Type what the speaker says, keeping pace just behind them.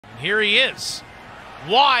here he is.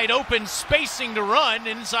 Wide open spacing to run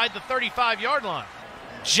inside the 35-yard line.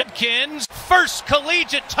 Judkins, first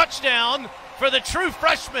collegiate touchdown for the true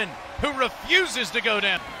freshman who refuses to go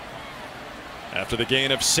down. After the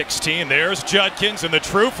gain of 16, there's Judkins, and the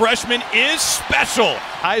true freshman is special.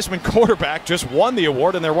 Heisman quarterback just won the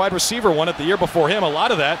award, and their wide receiver won it the year before him. A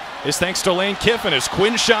lot of that is thanks to Lane Kiffin, as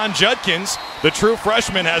Quinshon Judkins, the true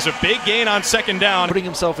freshman, has a big gain on second down. Putting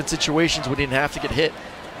himself in situations where he didn't have to get hit.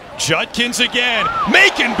 Judkins again,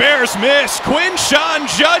 making Bears miss. Quinshon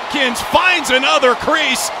Judkins finds another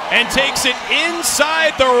crease and takes it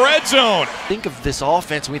inside the red zone. Think of this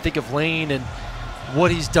offense when we think of Lane and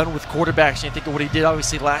what he's done with quarterbacks, and you think of what he did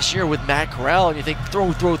obviously last year with Matt Corral, and you think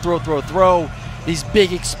throw. These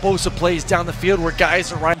big explosive plays down the field where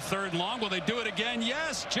guys are right. Third long, will they do it again?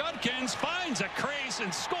 Yes, Judkins finds a crease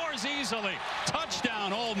and scores easily.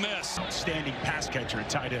 Touchdown, Ole Miss. Standing pass catcher at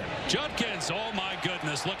tight end. Judkins, oh my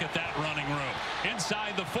goodness, look at that running room.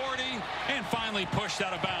 Inside the 40, and finally pushed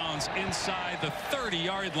out of bounds inside the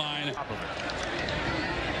 30-yard line.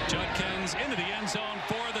 Judkins into the end zone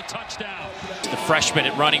for the touchdown. The freshman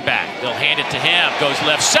at running back. They'll hand it to him. Goes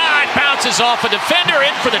left side, bounces off a defender,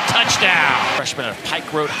 in for the touchdown. Freshman at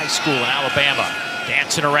Pike Road High School in Alabama.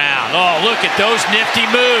 Dancing around. Oh, look at those nifty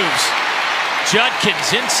moves.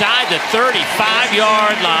 Judkins inside the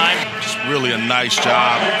 35-yard line. Just really a nice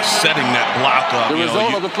job setting that block up.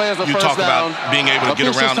 You talk about being able to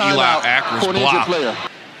get around Eli Akron's block.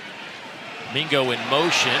 Mingo in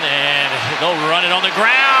motion, and they'll run it on the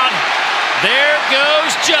ground. There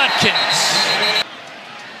goes Judkins.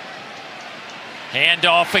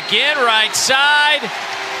 Handoff again, right side.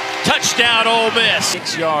 Touchdown, Ole Miss.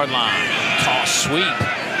 6-yard line. Toss sweep.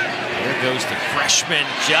 There goes the freshman.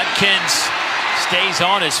 Judkins stays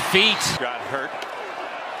on his feet. Got hurt.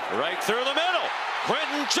 Right through the middle.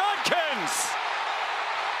 Quinshon Judkins.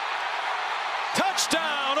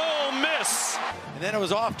 Touchdown, Ole Miss. And then it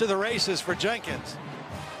was off to the races for Judkins.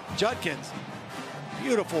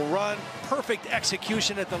 Beautiful run, perfect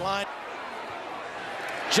execution at the line.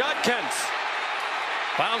 Judkins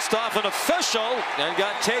bounced off an official and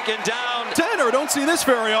got taken down. Center, don't see this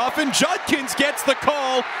very often. Judkins gets the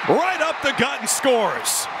call right up the gut and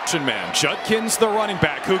scores. Man, Judkins, the running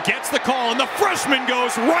back, who gets the call, and the freshman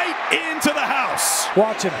goes right into the house.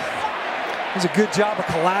 Watch him. Does a good job of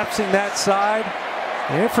collapsing that side.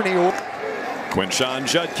 Anthony. Quinshon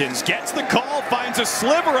Judkins gets the call, finds a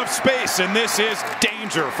sliver of space, and this is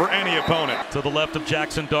danger for any opponent. To the left of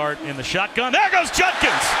Jackson Dart in the shotgun. There goes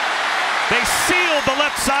Judkins. They sealed the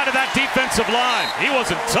left side of that defensive line. He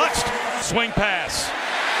wasn't touched. Swing pass.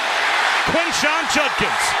 Quinshon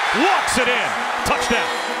Judkins walks it in. Touchdown.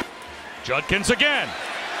 Judkins again.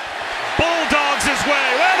 Bulldogs his way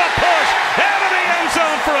with a push out of the end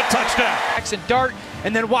zone for a touchdown. Jackson Dart,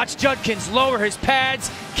 and then watch Judkins lower his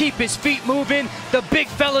pads, keep his feet moving. The big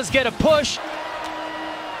fellas get a push.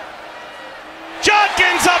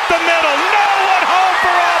 Judkins up the middle. No one home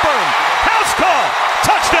for Auburn. House call.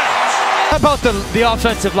 Touchdown. How about the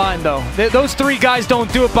offensive line, though? Those three guys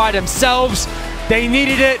don't do it by themselves. They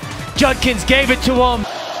needed it. Judkins gave it to them.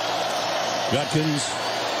 Judkins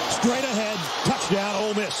straight ahead. Touchdown,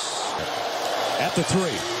 Ole Miss. At the 3,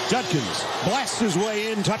 Judkins blasts his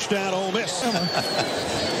way in. Touchdown, Ole Miss.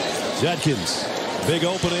 Judkins, big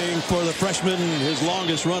opening for the freshman, his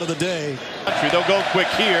longest run of the day. They'll go quick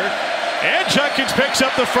here, and Judkins picks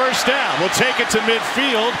up the first down. We'll take it to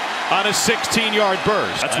midfield on a 16-yard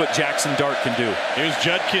burst. That's what Jackson Dart can do. Here's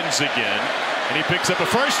Judkins again, and he picks up a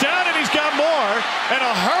first down, and he's got more, and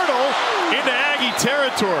a hurdle into Aggie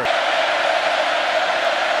territory.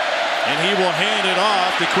 And he will hand it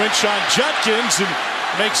off to Quinshon Judkins and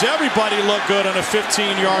makes everybody look good on a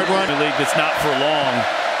 15-yard run. A league that's not for long.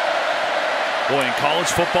 Boy, in college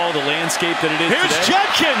football, the landscape that it is Here's today.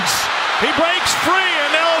 Judkins. He breaks free,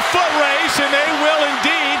 and now a foot race, and they will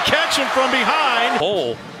indeed catch him from behind.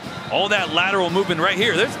 All that lateral movement right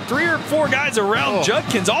here. There's 3 or 4 guys around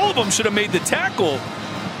Judkins. All of them should have made the tackle.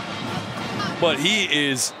 But he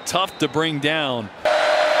is tough to bring down.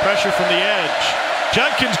 Pressure from the edge.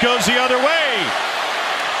 Judkins goes the other way.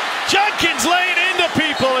 Judkins laying into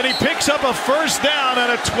people, and he picks up a first down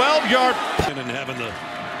on a 12-yard. And having the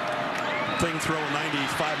thing throw a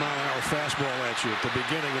 95-mile-an-hour fastball at you at the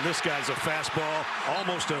beginning, and this guy's a fastball,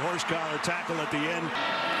 almost a horse collar tackle at the end.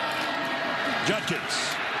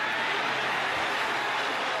 Judkins.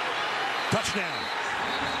 Touchdown.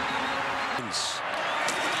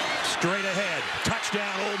 Straight ahead.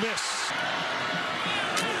 Touchdown, Ole Miss.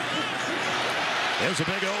 There's a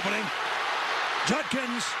big opening.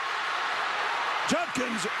 Judkins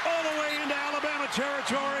all the way into Alabama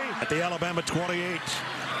territory. At the Alabama 28.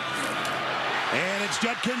 And it's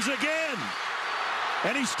Judkins again.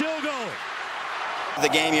 And he's still going. The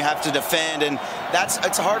game you have to defend, and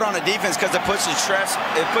it's hard on a defense because it puts the stress.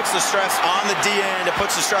 It puts the stress on the D end. It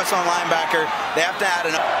puts the stress on linebacker. They have to add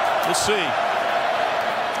an. We'll see.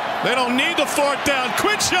 They don't need the fourth down.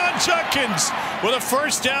 Quinshon Judkins with a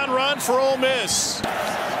first down run for Ole Miss.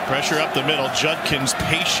 Pressure up the middle. Judkins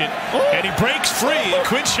patient, and he breaks free. And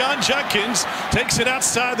Quinshon Judkins takes it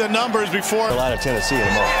outside the numbers before. A lot of Tennessee in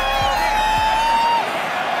a moment.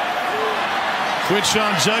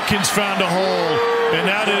 Quinshon Judkins found a hole, and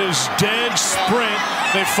that is dead sprint.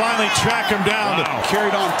 They finally track him down. Wow.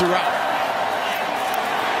 Carried on throughout.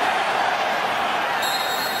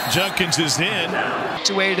 Judkins is in.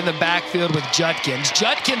 Situated in the backfield with Judkins.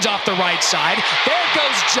 Judkins off the right side. There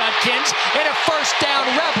goes Judkins, and a first down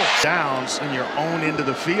Rebel. Downs in your own end of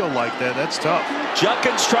the field like that, that's tough.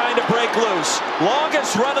 Judkins trying to break loose.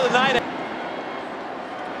 Longest run of the night.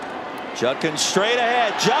 Judkins straight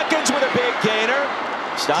ahead. Judkins with a big gainer.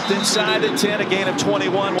 Stopped inside the 10, a gain of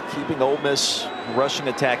 21. Keeping Ole Miss rushing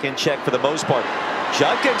attack in check for the most part.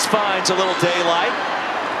 Judkins finds a little daylight.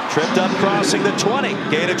 Tripped up crossing the 20,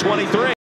 gain of 23.